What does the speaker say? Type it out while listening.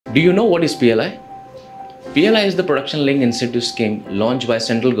Do you know what is PLI? PLI is the Production Linked Incentive Scheme launched by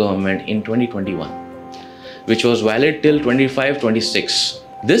central government in 2021, which was valid till 25-26.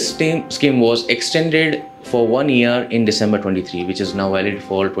 This scheme was extended for 1 year in December 23, which is now valid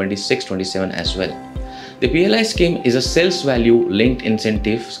for 26-27 as well. The PLI scheme is a sales value linked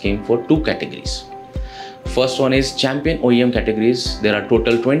incentive scheme for two categories. First one is champion OEM categories. There are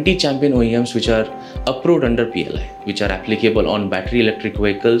total 20 champion OEMs which are approved under PLI, which are applicable on battery electric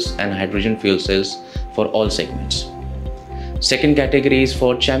vehicles and hydrogen fuel cells for all segments. Second category is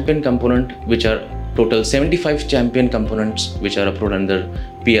for champion component, which are total 75 champion components which are approved under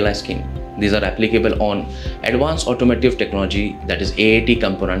PLI scheme. These are applicable on advanced automotive technology, that is AAT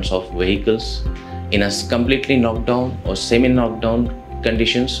components of vehicles in a completely knocked down or semi knocked down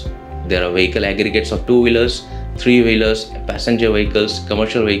conditions. There are vehicle aggregates of two-wheelers, three-wheelers, passenger vehicles,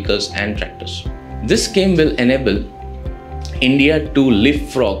 commercial vehicles and tractors. This scheme will enable India to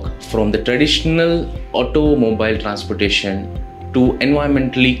leapfrog from the traditional automobile transportation to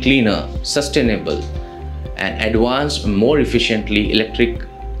environmentally cleaner, sustainable and advanced, more efficiently electric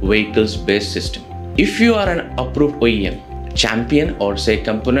vehicles based system. If you are an approved OEM, champion or say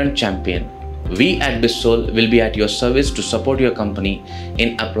component champion, we at Bizsol will be at your service to support your company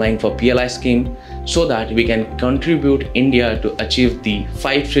in applying for PLI scheme so that we can contribute India to achieve the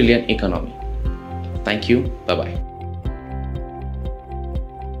 5 trillion economy. Thank you. Bye-bye.